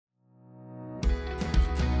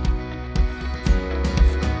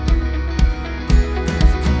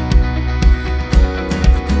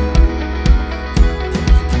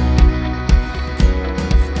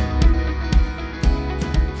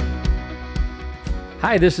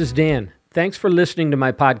Hi, this is Dan. Thanks for listening to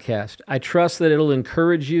my podcast. I trust that it'll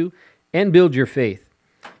encourage you and build your faith.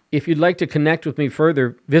 If you'd like to connect with me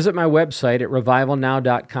further, visit my website at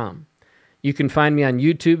revivalnow.com. You can find me on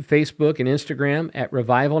YouTube, Facebook, and Instagram at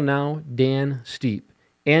RevivalNow Dan Steepe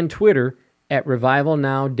and Twitter at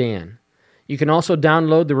RevivalNowDan. You can also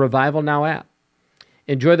download the Revival Now app.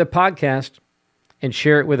 Enjoy the podcast and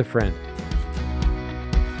share it with a friend.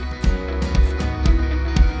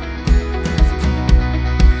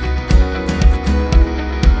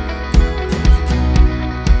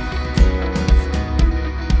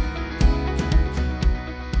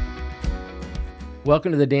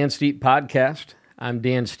 Welcome to the Dan Steepe podcast. I'm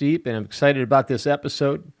Dan Steepe, and I'm excited about this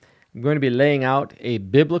episode. I'm going to be laying out a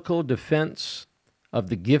biblical defense of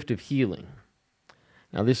the gift of healing.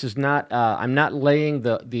 Now, this is not, I'm not laying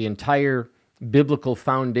the entire biblical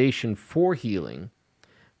foundation for healing,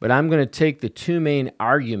 but I'm going to take the two main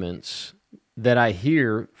arguments that I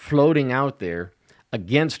hear floating out there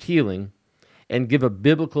against healing and give a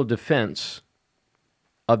biblical defense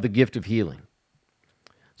of the gift of healing.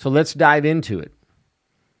 So let's dive into it.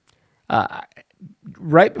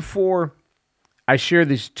 Right before I share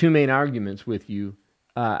these two main arguments with you,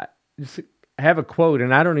 I have a quote,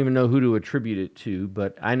 and I don't even know who to attribute it to,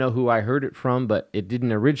 but I know who I heard it from, but it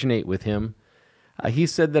didn't originate with him. He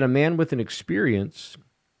said that a man with an experience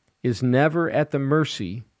is never at the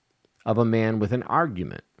mercy of a man with an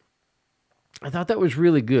argument. I thought that was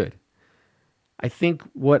really good. I think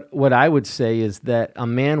what I would say is that a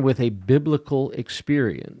man with a biblical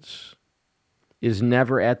experience is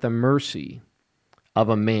never at the mercy of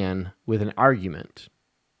a man with an argument,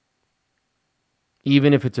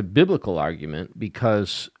 even if it's a biblical argument,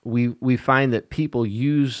 because we find that people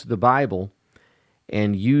use the Bible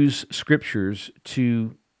and use scriptures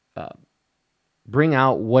to bring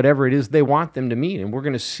out whatever it is they want them to mean. And we're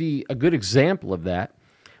going to see a good example of that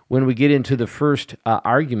when we get into the first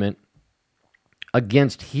argument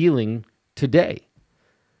against healing today.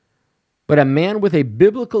 But a man with a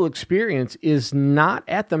biblical experience is not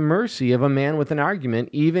at the mercy of a man with an argument,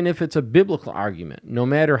 even if it's a biblical argument, no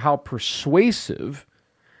matter how persuasive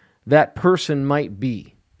that person might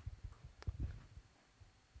be.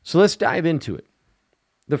 So let's dive into it.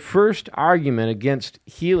 The first argument against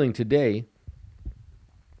healing today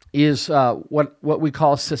is what we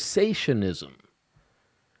call cessationism.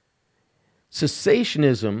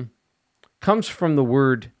 Cessationism comes from the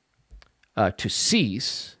word to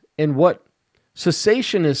cease. And what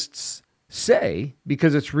cessationists say,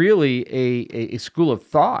 because it's really a school of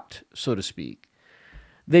thought, so to speak,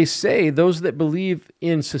 they say, those that believe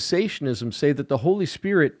in cessationism say that the Holy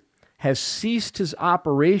Spirit has ceased his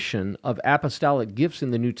operation of apostolic gifts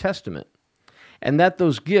in the New Testament, and that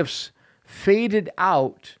those gifts faded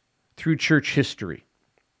out through church history.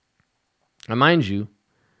 Now, mind you,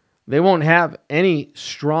 they won't have any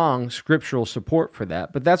strong scriptural support for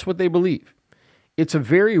that, but that's what they believe. It's a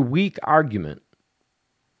very weak argument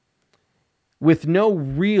with no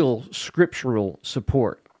real scriptural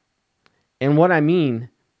support. And what I mean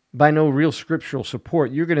by no real scriptural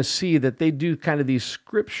support, you're going to see that they do kind of these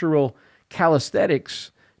scriptural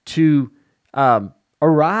calisthenics to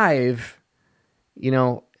arrive,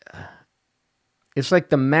 it's like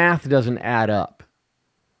the math doesn't add up,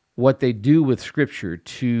 what they do with scripture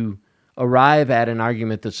to arrive at an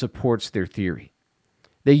argument that supports their theory.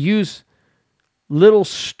 They use little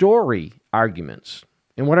story arguments.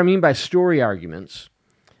 And what I mean by story arguments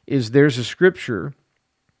is there's a scripture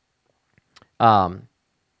where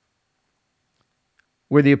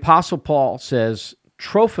the Apostle Paul says,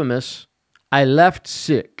 Trophimus I left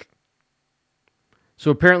sick.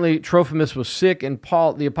 So apparently Trophimus was sick, and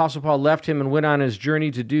the Apostle Paul left him and went on his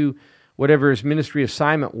journey to do whatever his ministry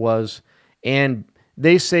assignment was. And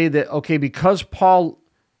they say that, okay, because Paul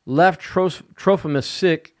left Trophimus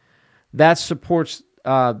sick, that supports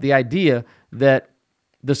the idea that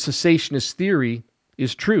the cessationist theory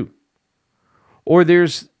is true. Or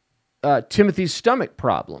there's Timothy's stomach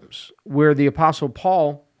problems, where the Apostle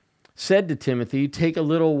Paul said to Timothy, take a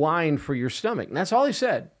little wine for your stomach. And that's all he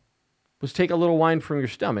said, was take a little wine from your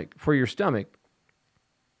stomach, for your stomach.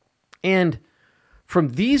 And from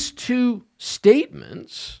these two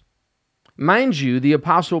statements, mind you, the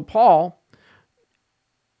Apostle Paul,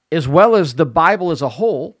 as well as the Bible as a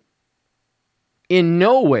whole, in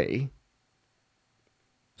no way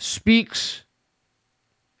speaks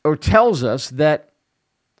or tells us that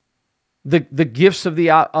the gifts of the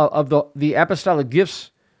apostolic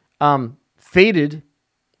gifts faded,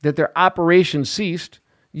 that their operation ceased.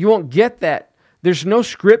 You won't get that. There's no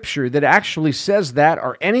scripture that actually says that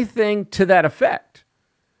or anything to that effect.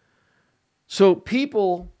 So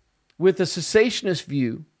people with a cessationist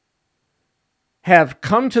view have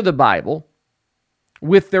come to the Bible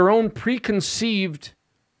with their own preconceived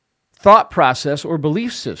thought process or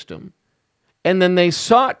belief system, and then they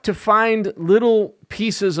sought to find little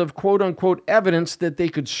pieces of quote-unquote evidence that they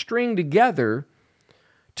could string together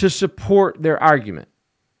to support their argument.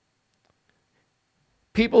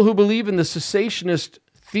 People who believe in the cessationist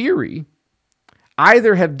theory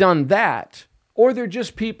either have done that, or they're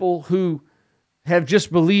just people who have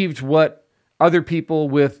just believed what other people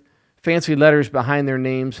with fancy letters behind their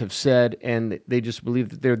names have said, and they just believe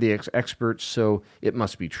that they're the experts, so it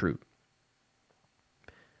must be true.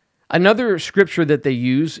 Another scripture that they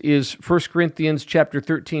use is 1 Corinthians chapter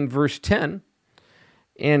 13, verse 10.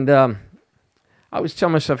 And I always tell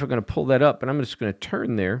myself I'm going to pull that up, and I'm just going to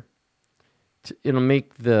turn there. It'll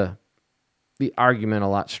make the argument a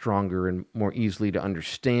lot stronger and more easily to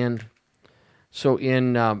understand. So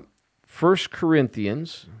in 1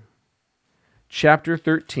 Corinthians chapter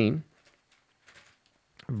 13,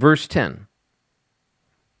 verse 10,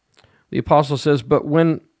 the apostle says, "But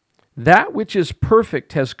when that which is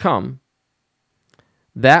perfect has come,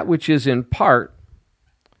 that which is in part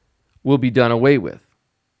will be done away with."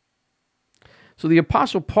 So the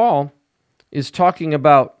apostle Paul is talking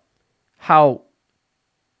about how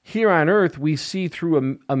here on earth we see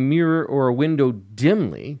through a mirror or a window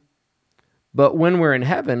dimly, but when we're in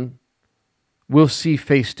heaven, we'll see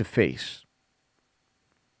face to face.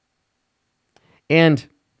 And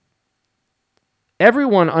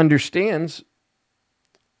everyone understands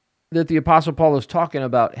that the apostle Paul is talking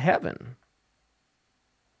about heaven.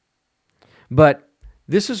 But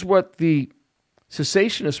this is what the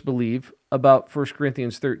cessationists believe about 1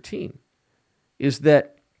 Corinthians 13, is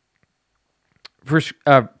that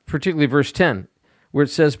particularly verse 10, where it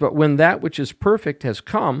says, "But when that which is perfect has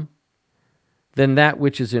come, then that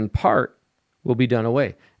which is in part will be done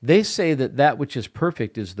away." They say that that which is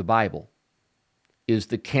perfect is the Bible, is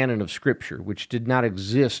the canon of Scripture, which did not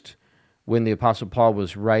exist when the apostle Paul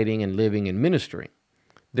was writing and living and ministering.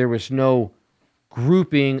 There was no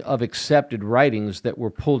grouping of accepted writings that were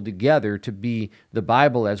pulled together to be the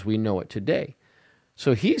Bible as we know it today.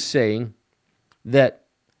 So he's saying that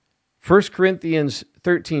 1 Corinthians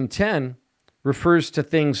 13:10 refers to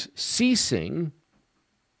things ceasing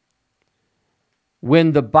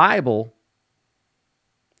when the Bible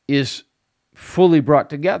is fully brought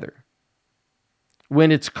together.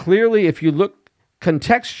 When it's clearly, if you look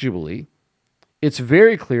contextually, it's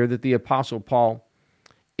very clear that the apostle Paul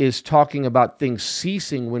is talking about things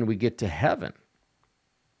ceasing when we get to heaven.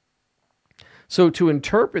 So to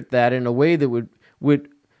interpret that in a way that would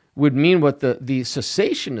mean what the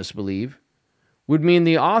cessationists believe would mean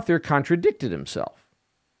the author contradicted himself.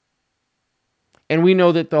 And we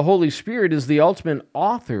know that the Holy Spirit is the ultimate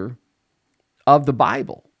author of the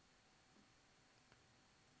Bible.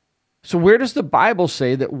 So where does the Bible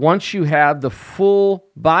say that once you have the full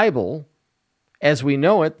Bible as we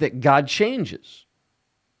know it, that God changes?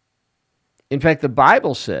 In fact, the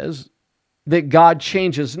Bible says that God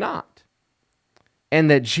changes not, and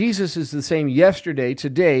that Jesus is the same yesterday,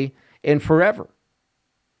 today, and forever.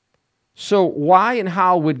 So why and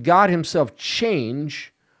how would God himself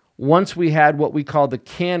change once we had what we call the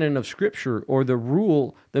canon of Scripture, or the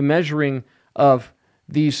rule, the measuring of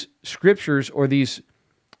these Scriptures, or these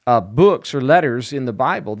books or letters in the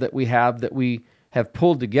Bible that we have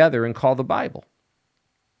pulled together and call the Bible?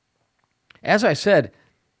 As I said,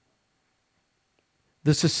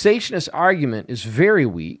 the cessationist argument is very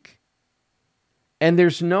weak, and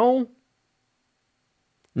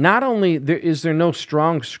not only is there no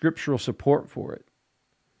strong scriptural support for it,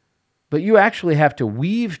 but you actually have to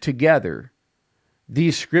weave together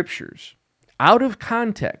these scriptures out of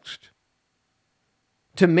context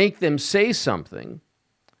to make them say something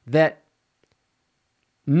that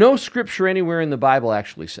no scripture anywhere in the Bible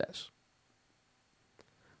actually says.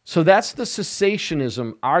 So that's the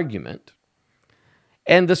cessationism argument.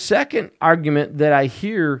 And the second argument that I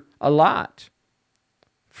hear a lot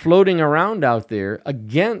floating around out there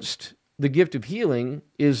against the gift of healing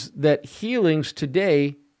is that healings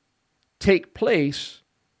today take place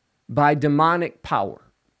by demonic power.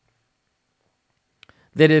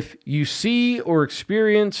 That if you see or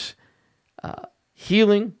experience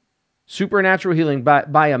healing, supernatural healing,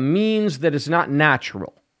 by a means that is not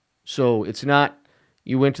natural, so it's not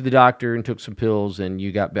you went to the doctor and took some pills and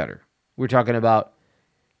you got better. We're talking about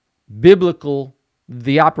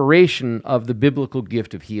the operation of the biblical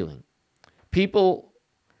gift of healing. People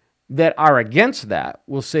that are against that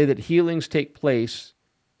will say that healings take place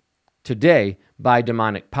today by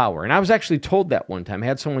demonic power. And I was actually told that one time. I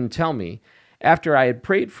had someone tell me, after I had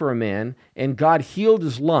prayed for a man and God healed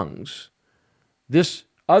his lungs, this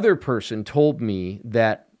other person told me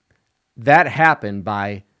that happened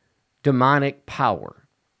by demonic power.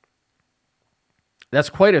 That's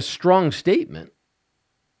quite a strong statement.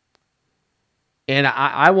 And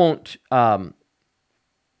I won't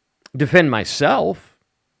defend myself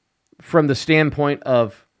from the standpoint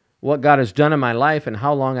of what God has done in my life and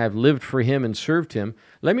how long I've lived for Him and served Him.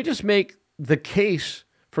 Let me just make the case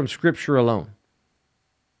from Scripture alone.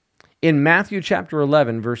 In Matthew chapter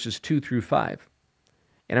 11, verses 2 through 5,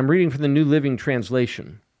 and I'm reading from the New Living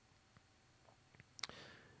Translation,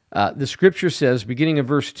 the Scripture says, beginning of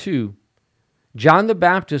verse 2, John the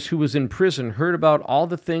Baptist, who was in prison, heard about all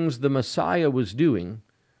the things the Messiah was doing,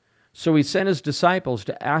 so he sent his disciples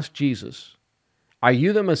to ask Jesus, "Are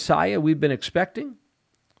you the Messiah we've been expecting?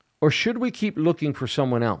 Or should we keep looking for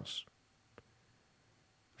someone else?"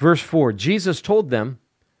 Verse 4, Jesus told them,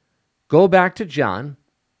 "Go back to John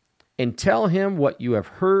and tell him what you have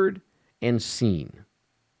heard and seen.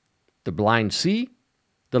 The blind see,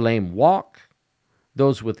 the lame walk,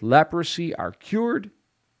 those with leprosy are cured,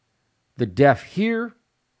 the deaf hear,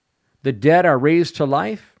 the dead are raised to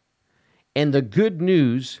life, and the good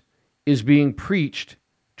news is being preached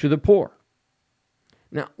to the poor."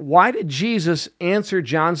 Now, why did Jesus answer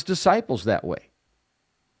John's disciples that way?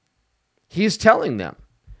 He's telling them,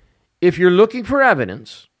 if you're looking for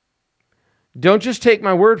evidence, don't just take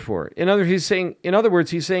my word for it. In other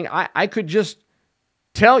words, he's saying, I could just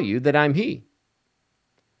tell you that I'm He.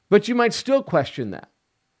 But you might still question that.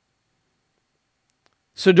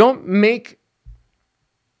 So don't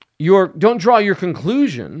draw your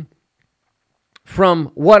conclusion from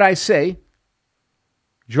what I say.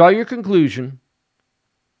 Draw your conclusion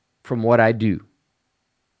from what I do.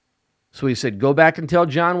 So he said, go back and tell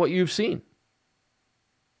John what you've seen.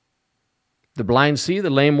 The blind see, the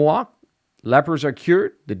lame walk, lepers are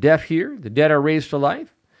cured, the deaf hear, the dead are raised to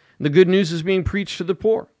life, and the good news is being preached to the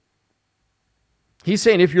poor. He's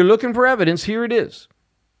saying, if you're looking for evidence, here it is.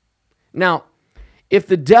 Now, if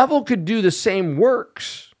the devil could do the same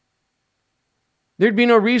works, there'd be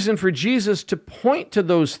no reason for Jesus to point to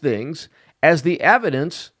those things as the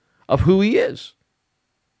evidence of who He is,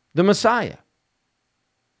 the Messiah.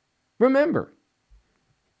 Remember,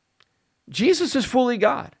 Jesus is fully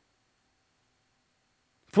God.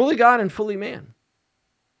 Fully God and fully man.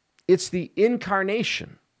 It's the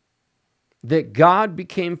incarnation that God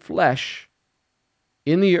became flesh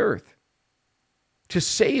in the earth to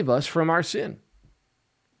save us from our sin.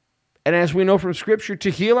 And as we know from Scripture, to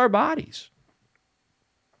heal our bodies.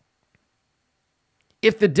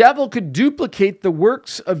 If the devil could duplicate the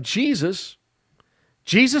works of Jesus,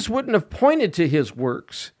 Jesus wouldn't have pointed to His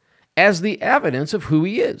works as the evidence of who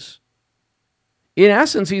He is. In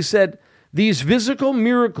essence, He said, these physical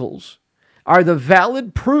miracles are the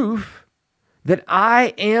valid proof that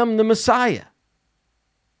I am the Messiah.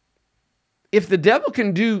 If the devil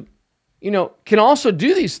can also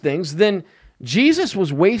do these things, then Jesus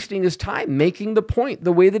was wasting his time making the point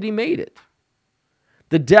the way that he made it.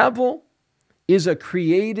 The devil is a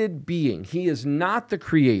created being. He is not the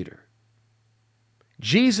creator.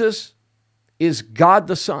 Jesus is God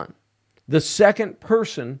the Son, the second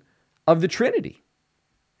person of the Trinity.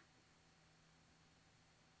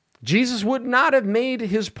 Jesus would not have made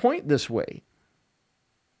his point this way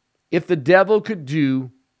if the devil could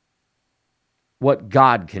do what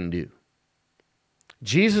God can do.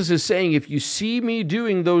 Jesus is saying, if you see me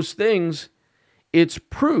doing those things, it's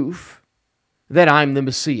proof that I'm the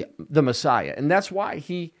Messiah. And that's why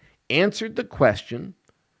he answered the question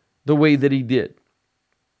the way that he did.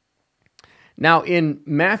 Now, in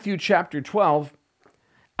Matthew chapter 12,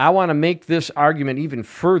 I want to make this argument even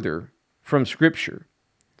further from Scripture.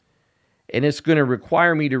 And it's going to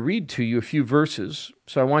require me to read to you a few verses,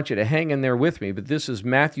 so I want you to hang in there with me. But this is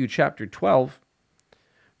Matthew chapter 12,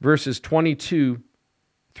 verses 22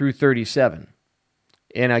 through 37.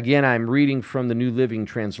 And again, I'm reading from the New Living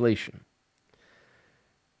Translation.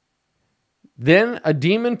 Then a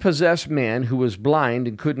demon-possessed man who was blind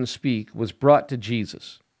and couldn't speak was brought to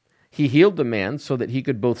Jesus. He healed the man so that he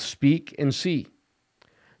could both speak and see.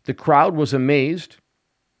 The crowd was amazed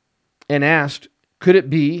and asked, could it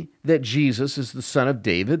be that Jesus is the son of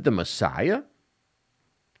David, the Messiah?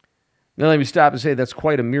 Now let me stop and say that's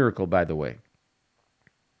quite a miracle, by the way.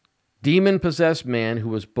 Demon-possessed man who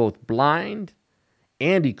was both blind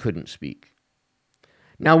and he couldn't speak.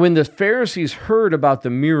 Now when the Pharisees heard about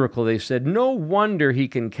the miracle, they said, no wonder he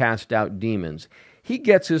can cast out demons. He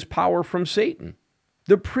gets his power from Satan,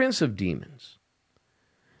 the prince of demons.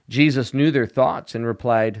 Jesus knew their thoughts and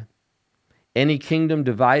replied, any kingdom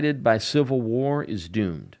divided by civil war is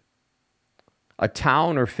doomed. A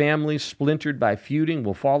town or family splintered by feuding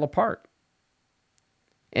will fall apart.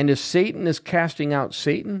 And if Satan is casting out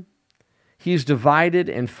Satan, he's divided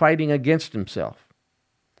and fighting against himself.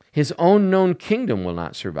 His own known kingdom will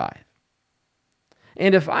not survive.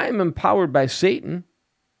 And if I am empowered by Satan,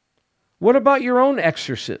 what about your own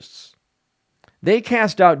exorcists? They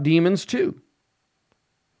cast out demons too.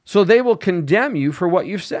 So they will condemn you for what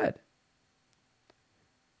you've said.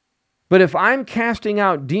 But if I'm casting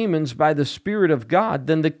out demons by the Spirit of God,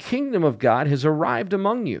 then the kingdom of God has arrived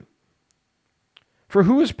among you. For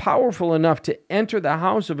who is powerful enough to enter the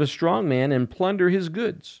house of a strong man and plunder his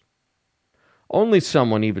goods? Only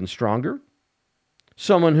someone even stronger.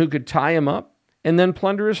 Someone who could tie him up and then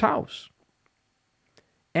plunder his house.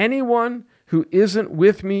 Anyone who isn't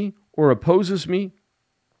with me or opposes me,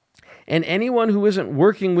 and anyone who isn't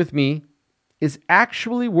working with me is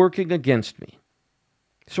actually working against me.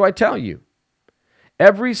 So I tell you,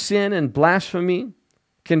 every sin and blasphemy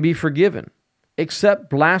can be forgiven, except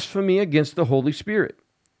blasphemy against the Holy Spirit,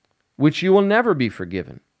 which you will never be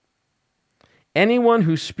forgiven. Anyone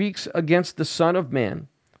who speaks against the Son of Man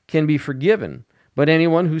can be forgiven, but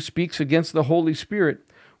anyone who speaks against the Holy Spirit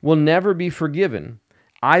will never be forgiven,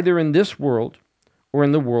 either in this world or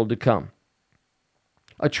in the world to come.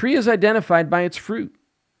 A tree is identified by its fruit.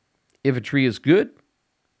 If a tree is good,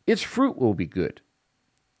 its fruit will be good.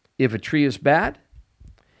 If a tree is bad,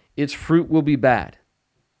 its fruit will be bad.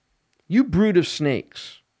 You brood of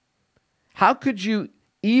snakes, how could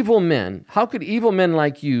evil men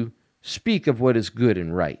like you speak of what is good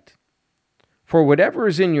and right? For whatever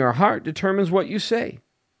is in your heart determines what you say.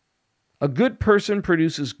 A good person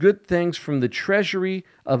produces good things from the treasury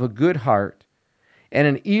of a good heart, and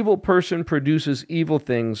an evil person produces evil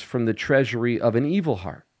things from the treasury of an evil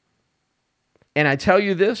heart. And I tell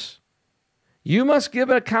you this, you must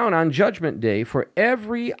give an account on Judgment Day for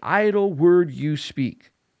every idle word you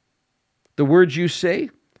speak. The words you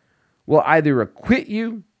say will either acquit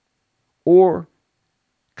you or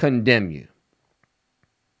condemn you.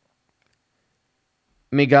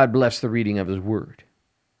 May God bless the reading of his word.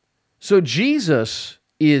 So Jesus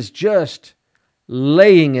is just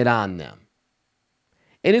laying it on them.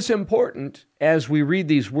 And it's important as we read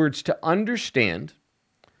these words to understand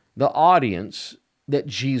the audience that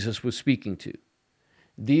Jesus was speaking to.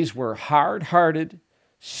 These were hard-hearted,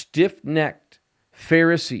 stiff-necked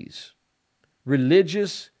Pharisees,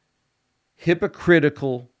 religious,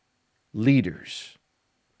 hypocritical leaders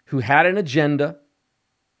who had an agenda.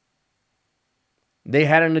 They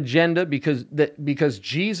had an agenda because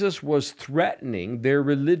Jesus was threatening their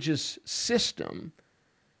religious system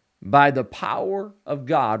by the power of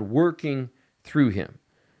God working through him.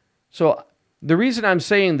 So the reason I'm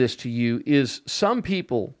saying this to you is some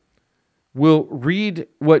people will read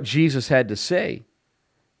what Jesus had to say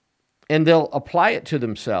and they'll apply it to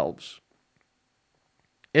themselves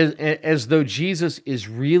as though Jesus is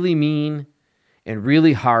really mean and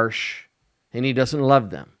really harsh and he doesn't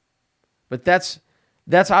love them. But that's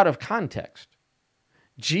out of context.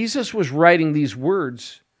 Jesus was writing these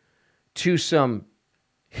words to some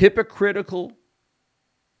hypocritical,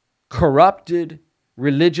 corrupted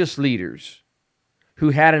religious leaders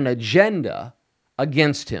who had an agenda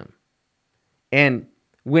against him. And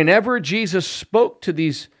whenever Jesus spoke to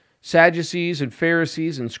these Sadducees and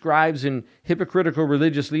Pharisees and scribes and hypocritical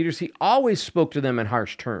religious leaders, he always spoke to them in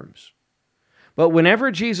harsh terms. But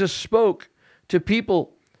whenever Jesus spoke to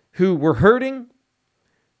people who were hurting,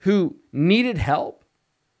 who needed help,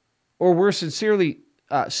 or were sincerely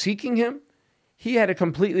seeking him, he had a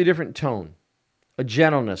completely different tone, a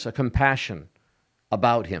gentleness, a compassion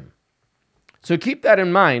about him. So keep that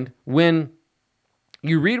in mind when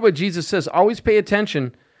you read what Jesus says. Always pay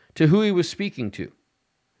attention to who he was speaking to.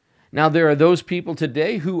 Now, there are those people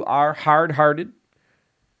today who are hard-hearted,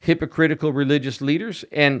 hypocritical religious leaders,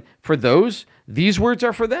 and for those, these words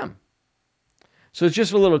are for them. So it's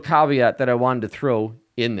just a little caveat that I wanted to throw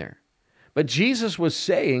in there. But Jesus was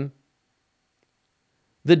saying,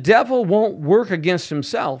 the devil won't work against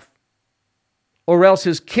himself, or else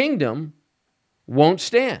his kingdom won't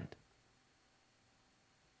stand.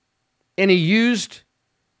 And he used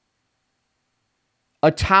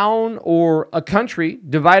a town or a country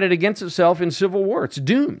divided against itself in civil war. It's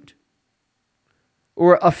doomed.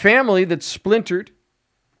 Or a family that's splintered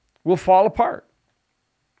will fall apart.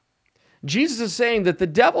 Jesus is saying that the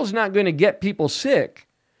devil's not going to get people sick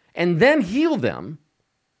and then heal them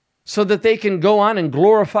so that they can go on and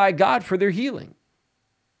glorify God for their healing.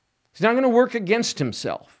 He's not going to work against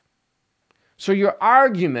himself. So your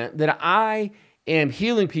argument that I am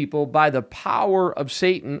healing people by the power of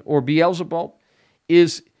Satan or Beelzebub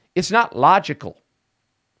it's not logical,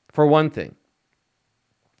 for one thing.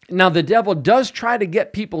 Now, the devil does try to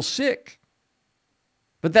get people sick,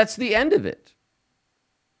 but that's the end of it.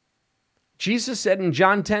 Jesus said in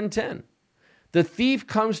John 10:10, the thief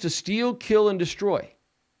comes to steal, kill, and destroy.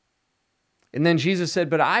 And then Jesus said,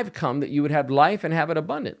 but I've come that you would have life and have it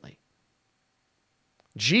abundantly.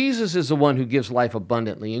 Jesus is the one who gives life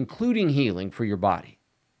abundantly, including healing for your body.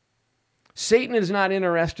 Satan is not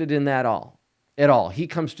interested in that at all. He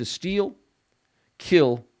comes to steal,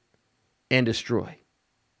 kill, and destroy.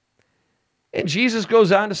 And Jesus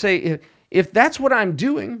goes on to say, if that's what I'm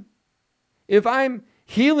doing, if I'm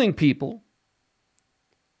healing people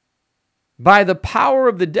by the power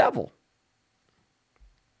of the devil,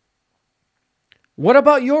 what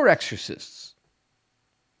about your exorcists?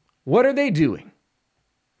 What are they doing?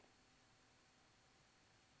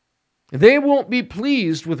 They won't be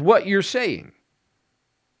pleased with what you're saying.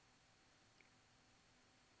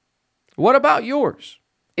 What about yours?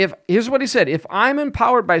 Here's what he said, if I'm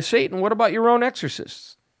empowered by Satan, what about your own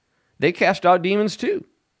exorcists? They cast out demons too.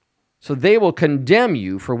 So they will condemn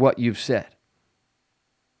you for what you've said.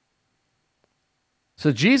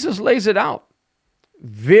 So Jesus lays it out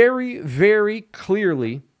very, very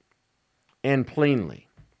clearly and plainly.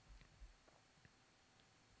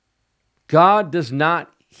 God does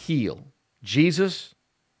not heal Jesus,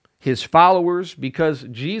 his followers, because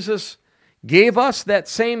Jesus gave us that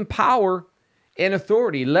same power and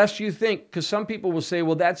authority, lest you think, because some people will say,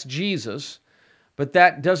 well, that's Jesus, but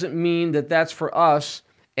that doesn't mean that that's for us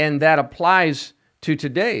and that applies to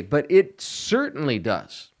today. But it certainly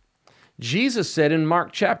does. Jesus said in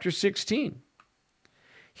Mark chapter 16,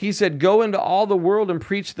 he said, go into all the world and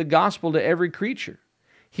preach the gospel to every creature.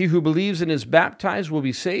 He who believes and is baptized will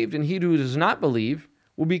be saved, and he who does not believe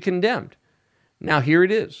will be condemned. Now here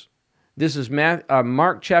it is. This is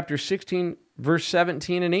Mark chapter 16, verse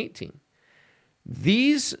 17 and 18.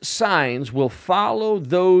 These signs will follow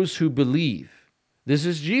those who believe. This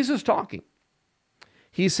is Jesus talking.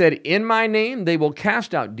 He said, in my name they will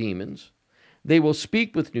cast out demons. They will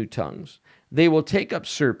speak with new tongues. They will take up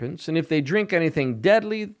serpents. And if they drink anything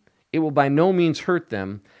deadly, it will by no means hurt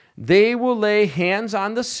them. They will lay hands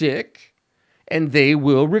on the sick, and they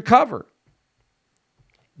will recover.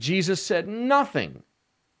 Jesus said nothing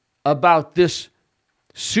about this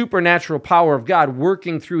supernatural power of God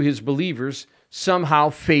working through his believers somehow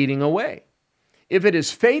fading away. If it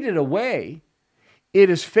is faded away, it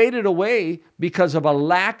is faded away because of a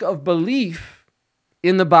lack of belief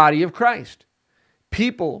in the body of Christ.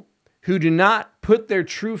 People who do not put their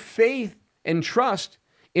true faith and trust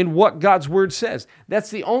in what God's word says. That's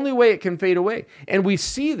the only way it can fade away. And we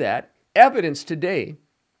see that evidence today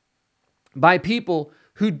by people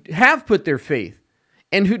who have put their faith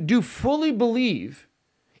and who do fully believe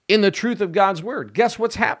in the truth of God's word. Guess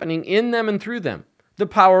what's happening in them and through them? The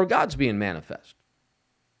power of God's being manifest.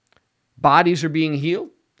 Bodies are being healed.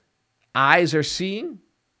 Eyes are seeing.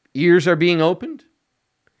 Ears are being opened.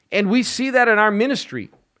 And we see that in our ministry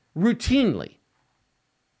routinely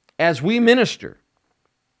as we minister.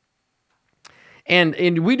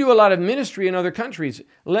 And we do a lot of ministry in other countries.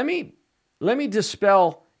 Let me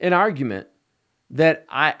dispel an argument that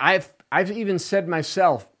I've even said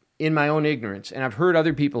myself in my own ignorance, and I've heard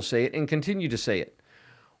other people say it and continue to say it.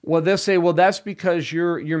 Well, they'll say, well, that's because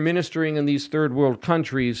you're ministering in these third world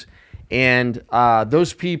countries, and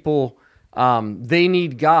those people, they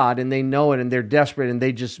need God, and they know it, and they're desperate, and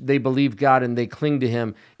they believe God, and they cling to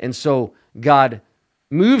him, and so God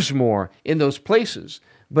moves more in those places.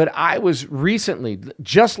 But I was recently,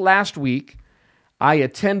 just last week, I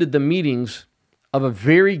attended the meetings of a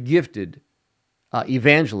very gifted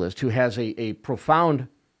evangelist who has a profound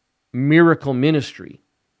miracle ministry.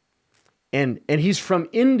 And he's from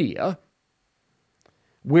India,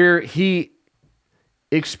 where he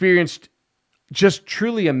experienced just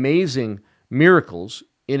truly amazing miracles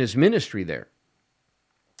in his ministry there.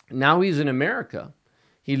 Now he's in America.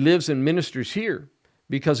 He lives and ministers here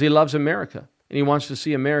because he loves America, and he wants to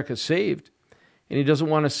see America saved, and he doesn't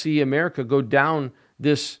want to see America go down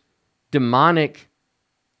this demonic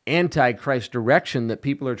antichrist direction that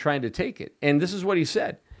people are trying to take it. And this is what he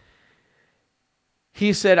said.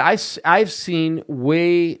 He said, I've seen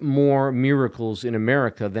way more miracles in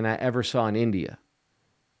America than I ever saw in India.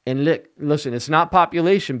 And listen, it's not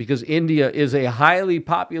population, because India is a highly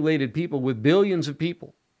populated people with billions of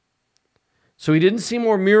people. So he didn't see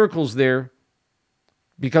more miracles there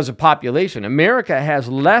because of population. America has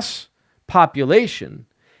less population,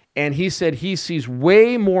 and he said he sees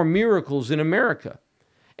way more miracles in America.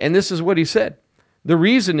 And this is what he said. The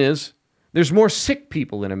reason is there's more sick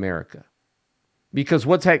people in America, because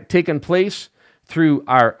what's taken place through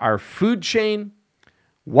our food chain,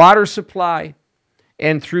 water supply,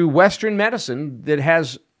 and through Western medicine that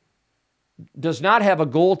does not have a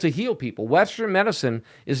goal to heal people. Western medicine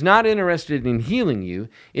is not interested in healing you.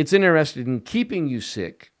 It's interested in keeping you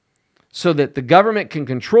sick so that the government can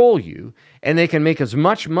control you and they can make as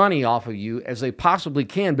much money off of you as they possibly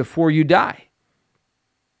can before you die.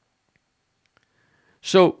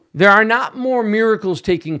 So there are not more miracles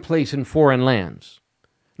taking place in foreign lands.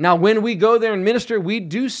 Now, when we go there and minister, we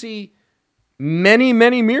do see many,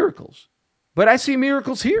 many miracles. But I see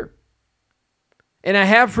miracles here. And I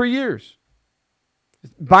have for years.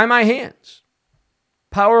 By my hands.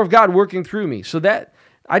 Power of God working through me. So that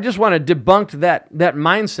I just want to debunk that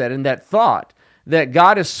mindset and that thought that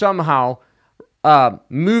God is somehow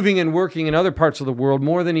moving and working in other parts of the world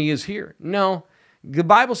more than he is here. No. The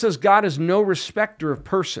Bible says God is no respecter of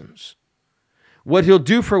persons. What he'll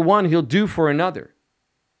do for one, he'll do for another.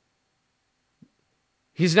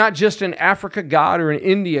 He's not just an Africa God or an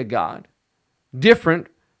India God, different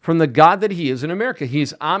from the God that he is in America. He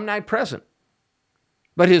is omnipresent.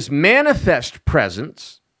 But his manifest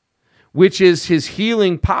presence, which is his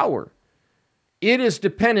healing power, it is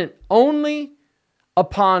dependent only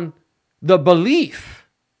upon the belief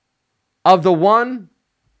of the one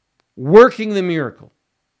working the miracle.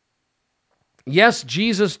 Yes,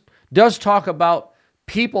 Jesus does talk about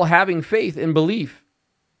people having faith and belief.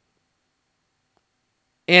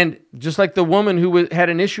 And just like the woman who had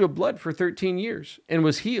an issue of blood for 13 years and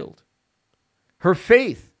was healed, her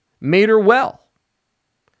faith made her well.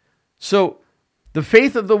 So the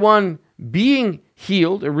faith of the one being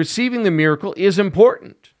healed or receiving the miracle is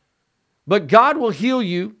important. But God will heal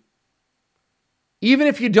you even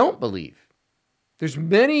if you don't believe. There's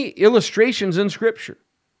many illustrations in Scripture.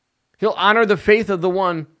 He'll honor the faith of the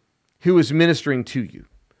one who is ministering to you.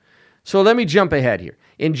 So let me jump ahead here.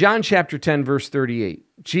 In John chapter 10, verse 38,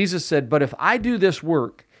 Jesus said, "But if I do this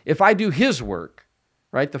work, if I do his work,"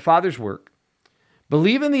 right, the Father's work,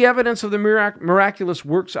 "believe in the evidence of the miraculous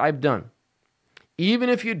works I've done, even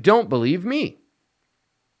if you don't believe me."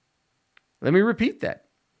 Let me repeat that.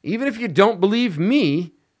 Even if you don't believe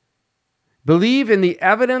me, believe in the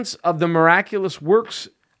evidence of the miraculous works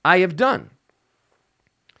I have done.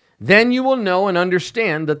 Then you will know and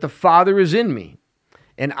understand that the Father is in me,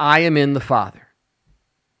 and I am in the Father.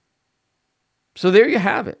 So there you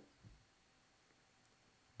have it.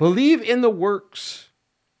 Believe in the works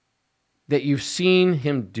that you've seen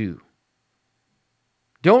him do.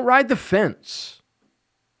 Don't ride the fence.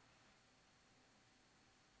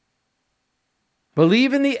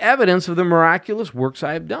 Believe in the evidence of the miraculous works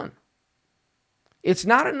I have done. It's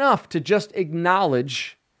not enough to just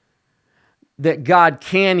acknowledge that God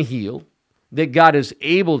can heal, that God is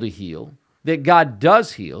able to heal, that God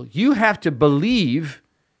does heal. You have to believe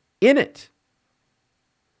in it.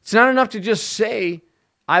 It's not enough to just say,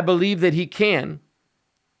 I believe that he can,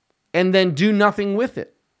 and then do nothing with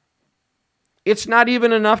it. It's not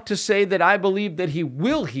even enough to say that I believe that he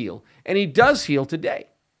will heal, and he does heal today,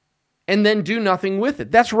 and then do nothing with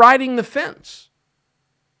it. That's riding the fence.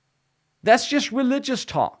 That's just religious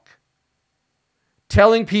talk.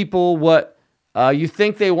 Telling people what you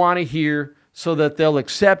think they want to hear so that they'll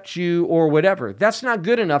accept you or whatever. That's not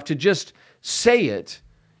good enough to just say it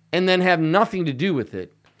and then have nothing to do with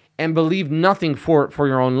it and believe nothing for it for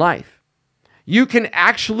your own life. You can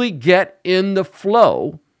actually get in the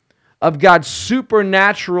flow of God's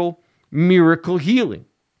supernatural miracle healing.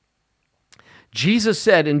 Jesus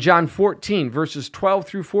said in John 14, verses 12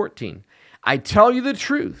 through 14, "I tell you the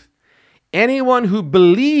truth. Anyone who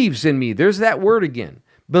believes in me," there's that word again,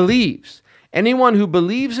 believes. "Anyone who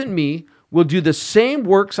believes in me will do the same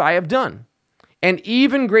works I have done, and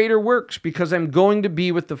even greater works, because I'm going to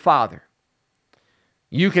be with the Father.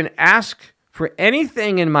 You can ask for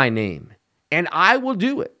anything in my name, and I will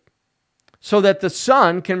do it, so that the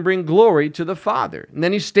Son can bring glory to the Father." And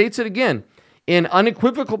then he states it again in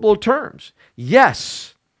unequivocal terms.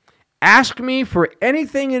 "Yes, ask me for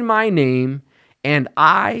anything in my name, and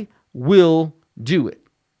I will do it."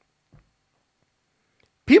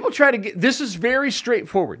 People try to get, this is very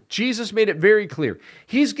straightforward. Jesus made it very clear.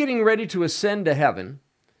 He's getting ready to ascend to heaven,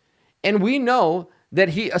 and we know that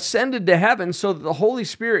he ascended to heaven so that the Holy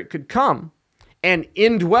Spirit could come and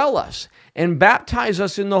indwell us and baptize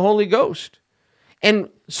us in the Holy Ghost, and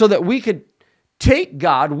so that we could take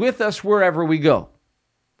God with us wherever we go.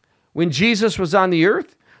 When Jesus was on the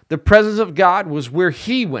earth, the presence of God was where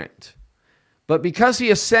he went. But because he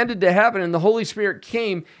ascended to heaven and the Holy Spirit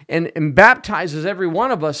came and baptizes every one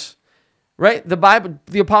of us, right?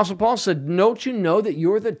 The Apostle Paul said, "Don't you know that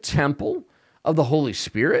you're the temple of the Holy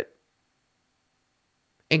Spirit?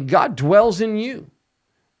 And God dwells in you."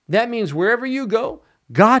 That means wherever you go,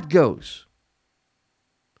 God goes.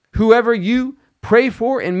 whoever you pray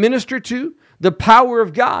for and minister to, the power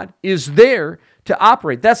of God is there to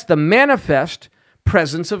operate. That's the manifest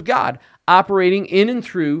presence of God operating in and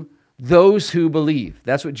through those who believe.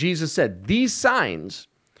 That's what Jesus said. These signs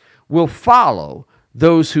will follow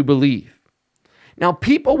those who believe. Now,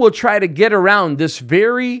 people will try to get around this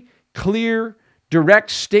very clear,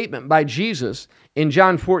 direct statement by Jesus in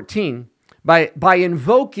John 14 by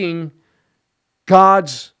invoking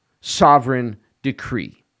God's sovereign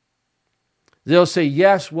decree. They'll say,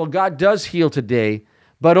 yes, well, God does heal today,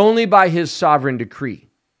 but only by his sovereign decree.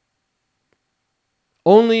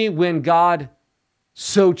 Only when God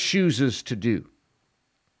so chooses to do.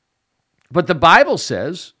 But the Bible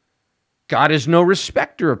says God is no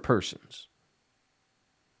respecter of persons.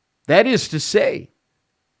 That is to say,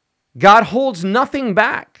 God holds nothing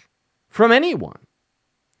back from anyone.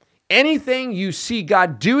 Anything you see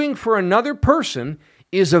God doing for another person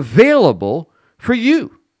is available for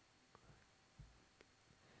you.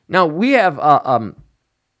 Now, we have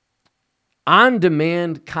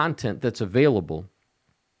on-demand content that's available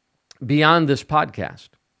beyond this podcast.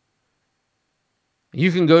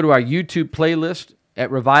 You can go to our YouTube playlist at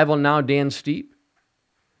Revival Now Dan Steepe.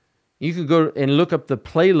 You can go and look up the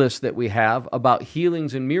playlist that we have about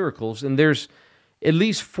healings and miracles, and there's at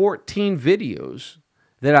least 14 videos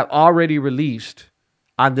that I've already released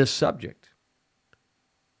on this subject.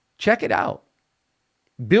 Check it out.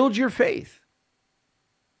 Build your faith.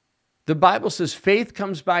 The Bible says faith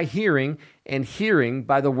comes by hearing, and hearing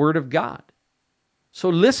by the word of God. So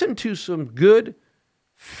listen to some good,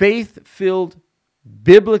 faith-filled,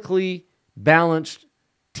 biblically balanced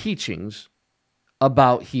teachings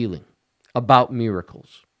about healing, about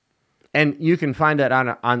miracles. And you can find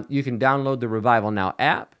that you can download the Revival Now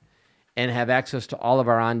app and have access to all of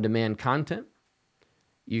our on-demand content.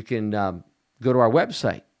 You can go to our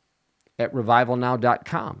website at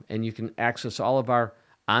revivalnow.com, and you can access all of our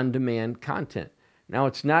on-demand content. Now,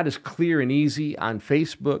 it's not as clear and easy on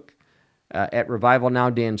Facebook at Revival Now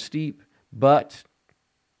Dan Steepe, but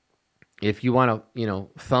if you want to,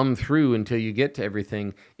 thumb through until you get to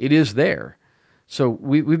everything, it is there. So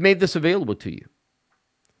we've made this available to you.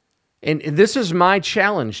 And this is my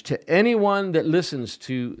challenge to anyone that listens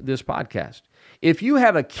to this podcast. If you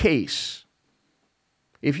have a case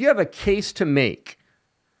to make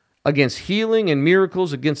against healing and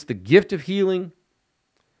miracles, against the gift of healing,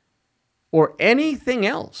 or anything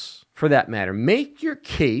else for that matter, make your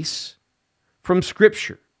case from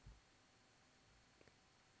Scripture.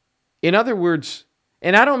 In other words,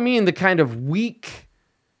 and I don't mean the kind of weak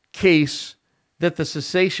case that the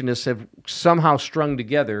cessationists have somehow strung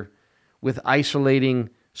together with isolating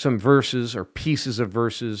some verses or pieces of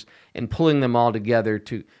verses and pulling them all together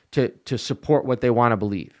to support what they want to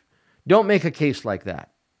believe. Don't make a case like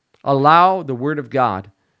that. Allow the Word of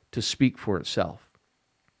God to speak for itself.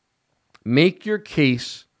 Make your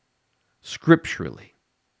case scripturally.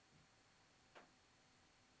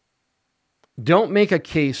 Don't make a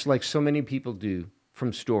case like so many people do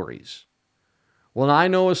from stories. Well, I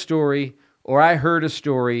know a story, or I heard a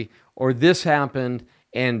story, or this happened,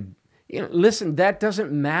 and listen, that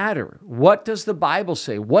doesn't matter. What does the Bible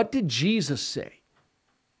say? What did Jesus say?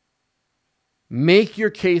 Make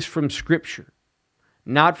your case from Scripture,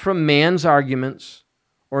 not from man's arguments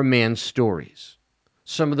or man's stories.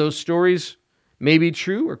 Some of those stories may be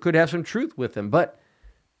true or could have some truth with them, but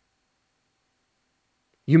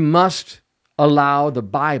you must allow the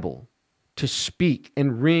Bible to speak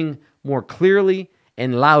and ring more clearly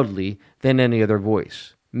and loudly than any other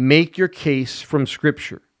voice. Make your case from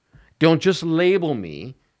Scripture. Don't just label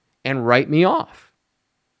me and write me off.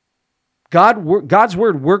 God's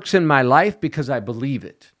Word works in my life because I believe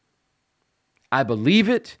it. I believe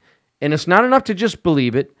it, and it's not enough to just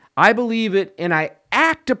believe it. I believe it, and I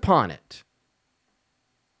act upon it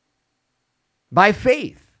by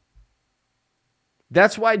faith.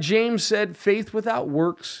 That's why James said faith without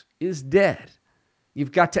works is dead.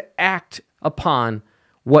 You've got to act upon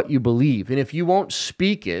what you believe. And if you won't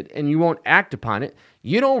speak it and you won't act upon it,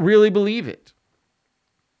 you don't really believe it.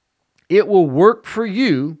 It will work for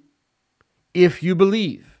you if you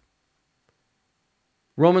believe.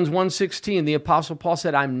 Romans 1:16, the Apostle Paul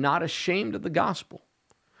said, I'm not ashamed of the gospel,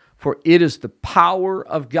 for it is the power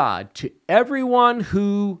of God to everyone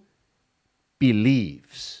who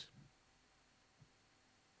believes.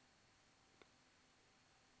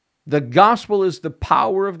 The gospel is the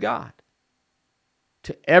power of God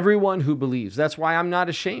to everyone who believes. That's why I'm not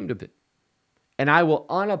ashamed of it. And I will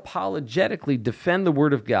unapologetically defend the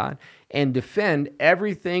Word of God and defend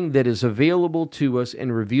everything that is available to us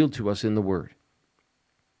and revealed to us in the Word.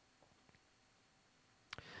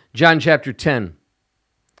 John chapter 10.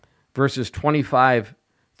 verses 25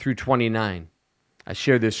 through 29. I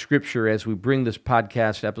share this scripture as we bring this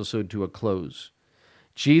podcast episode to a close.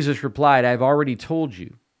 Jesus replied, "I've already told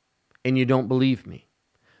you, and you don't believe me.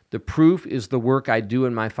 The proof is the work I do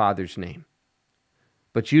in my Father's name.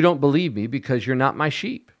 But you don't believe me because you're not my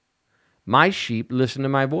sheep. My sheep listen to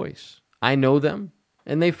my voice. I know them,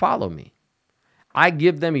 and they follow me. I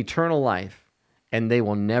give them eternal life, and they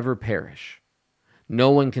will never perish.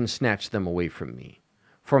 No one can snatch them away from me.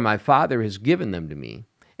 For my Father has given them to me,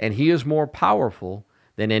 and he is more powerful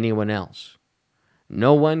than anyone else.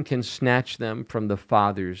 No one can snatch them from the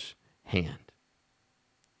Father's hand."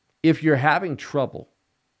 If you're having trouble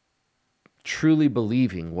truly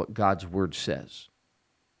believing what God's word says,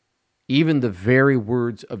 even the very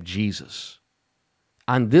words of Jesus,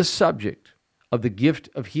 on this subject of the gift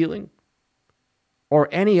of healing or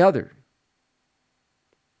any other,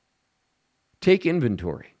 take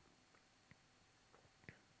inventory.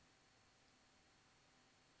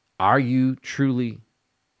 Are you truly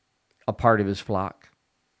a part of his flock?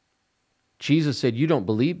 Jesus said, "You don't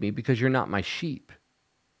believe me because you're not my sheep.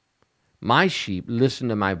 My sheep listen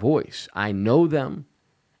to my voice. I know them,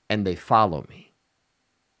 and they follow me."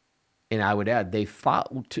 And I would add, they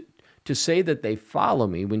follow. To say that they follow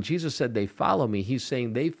me, when Jesus said they follow me, he's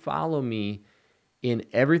saying they follow me in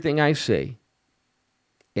everything I say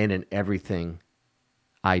and in everything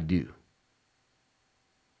I do.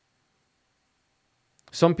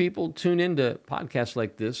 Some people tune into podcasts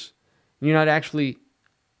like this, and you're not actually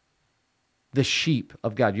the sheep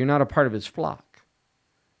of God. You're not a part of his flock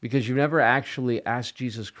because you've never actually asked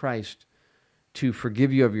Jesus Christ to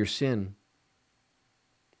forgive you of your sin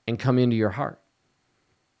and come into your heart.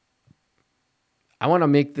 I want to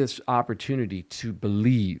make this opportunity to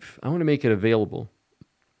believe. I want to make it available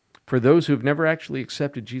for those who have never actually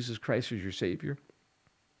accepted Jesus Christ as your Savior,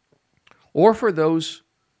 or for those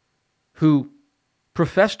who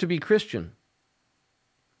profess to be Christian,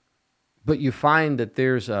 but you find that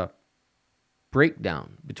there's a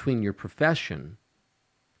breakdown between your profession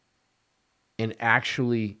and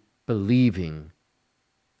actually believing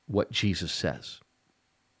what Jesus says.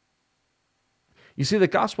 You see, the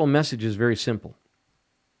gospel message is very simple.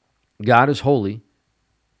 God is holy,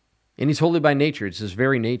 and he's holy by nature. It's his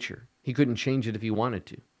very nature. He couldn't change it if he wanted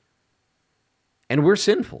to. And we're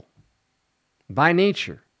sinful by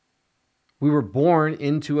nature. We were born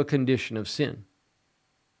into a condition of sin.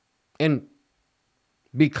 And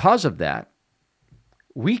because of that,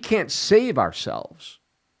 we can't save ourselves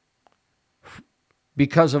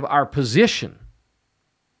because of our position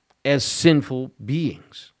as sinful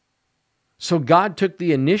beings. So God took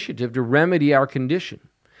the initiative to remedy our condition.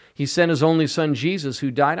 He sent his only son, Jesus, who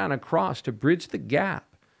died on a cross to bridge the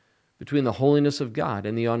gap between the holiness of God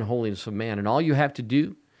and the unholiness of man. And all you have to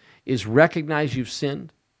do is recognize you've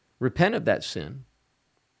sinned, repent of that sin,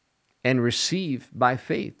 and receive by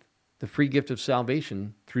faith the free gift of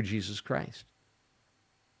salvation through Jesus Christ.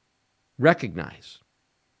 Recognize.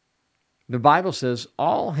 The Bible says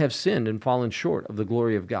all have sinned and fallen short of the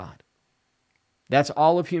glory of God. That's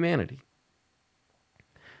all of humanity.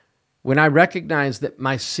 When I recognize that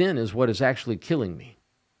my sin is what is actually killing me,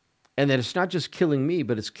 and that it's not just killing me,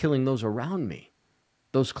 but it's killing those around me,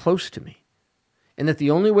 those close to me, and that the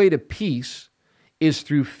only way to peace is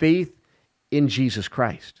through faith in Jesus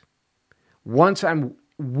Christ. Once I'm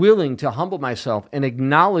willing to humble myself and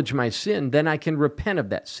acknowledge my sin, then I can repent of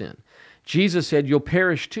that sin. Jesus said, "You'll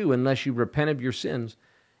perish too unless you repent of your sins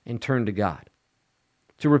and turn to God."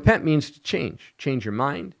 To repent means to change your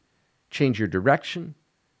mind, change your direction,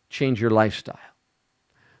 change your lifestyle.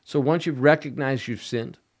 So once you've recognized you've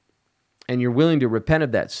sinned and you're willing to repent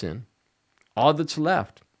of that sin, all that's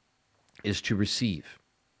left is to receive,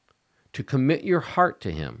 to commit your heart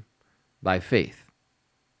to him by faith.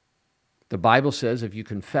 The Bible says if you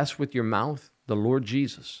confess with your mouth the Lord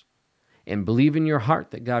Jesus and believe in your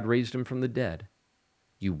heart that God raised him from the dead,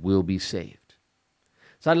 you will be saved.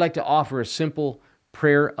 So I'd like to offer a simple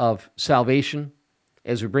prayer of salvation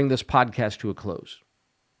as we bring this podcast to a close.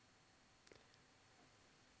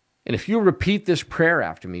 And if you repeat this prayer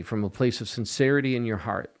after me from a place of sincerity in your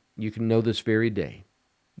heart, you can know this very day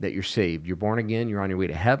that you're saved. You're born again, you're on your way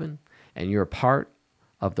to heaven, and you're a part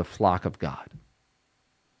of the flock of God.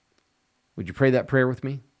 Would you pray that prayer with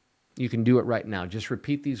me? You can do it right now. Just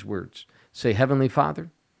repeat these words. Say, "Heavenly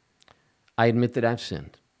Father, I admit that I've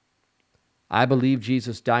sinned. I believe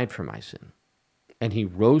Jesus died for my sin, and he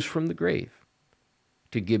rose from the grave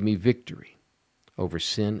to give me victory over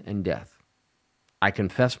sin and death. I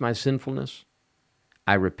confess my sinfulness.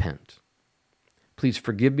 I repent. Please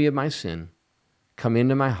forgive me of my sin, come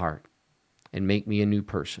into my heart, and make me a new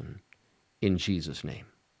person. In Jesus' name,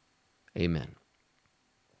 Amen.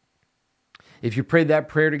 If you prayed that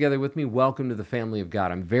prayer together with me, welcome to the family of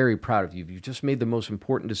God. I'm very proud of you. You've just made the most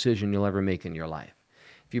important decision you'll ever make in your life.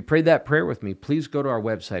 If you prayed that prayer with me, please go to our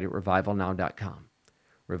website at revivalnow.com.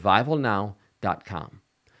 revivalnow.com.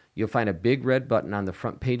 You'll find a big red button on the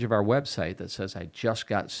front page of our website that says, I just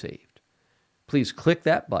got saved. Please click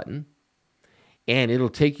that button, and it'll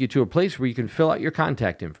take you to a place where you can fill out your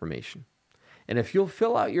contact information. And if you'll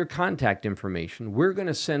fill out your contact information, we're going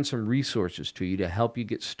to send some resources to you to help you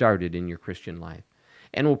get started in your Christian life.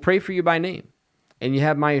 And we'll pray for you by name. And you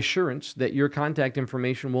have my assurance that your contact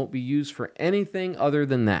information won't be used for anything other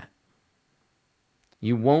than that.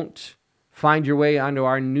 You won't find your way onto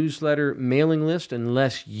our newsletter mailing list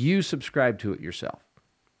unless you subscribe to it yourself.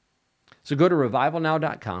 So go to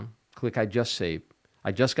revivalnow.com, click I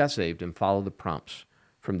just got saved, and follow the prompts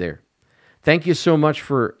from there. Thank you so much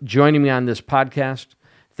for joining me on this podcast.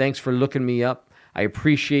 Thanks for looking me up. I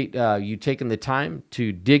appreciate you taking the time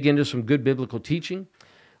to dig into some good biblical teaching.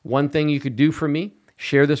 One thing you could do for me,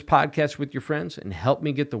 share this podcast with your friends and help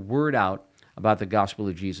me get the word out about the gospel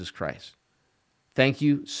of Jesus Christ. Thank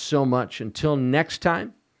you so much. Until next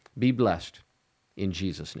time, be blessed in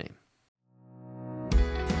Jesus' name.